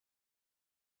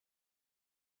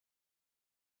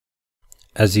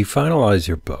As you finalize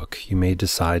your book, you may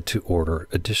decide to order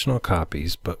additional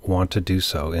copies but want to do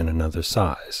so in another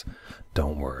size.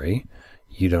 Don't worry,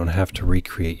 you don't have to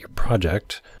recreate your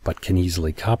project, but can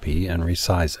easily copy and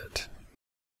resize it.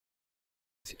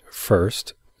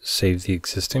 First, save the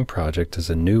existing project as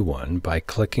a new one by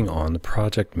clicking on the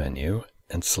Project menu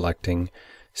and selecting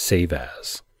Save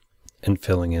As and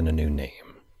filling in a new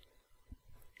name.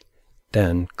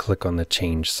 Then click on the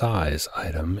Change Size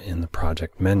item in the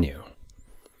Project menu.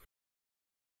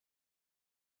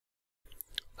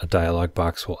 A dialog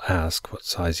box will ask what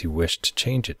size you wish to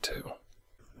change it to.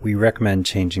 We recommend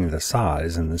changing the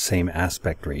size in the same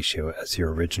aspect ratio as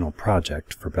your original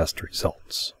project for best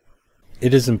results.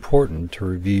 It is important to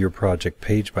review your project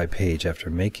page by page after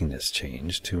making this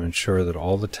change to ensure that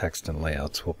all the text and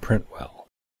layouts will print well.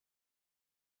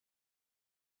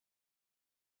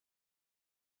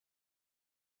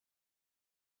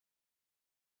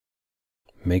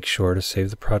 Make sure to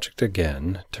save the project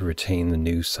again to retain the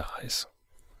new size.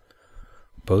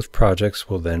 Both projects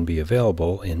will then be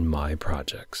available in My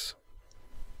Projects.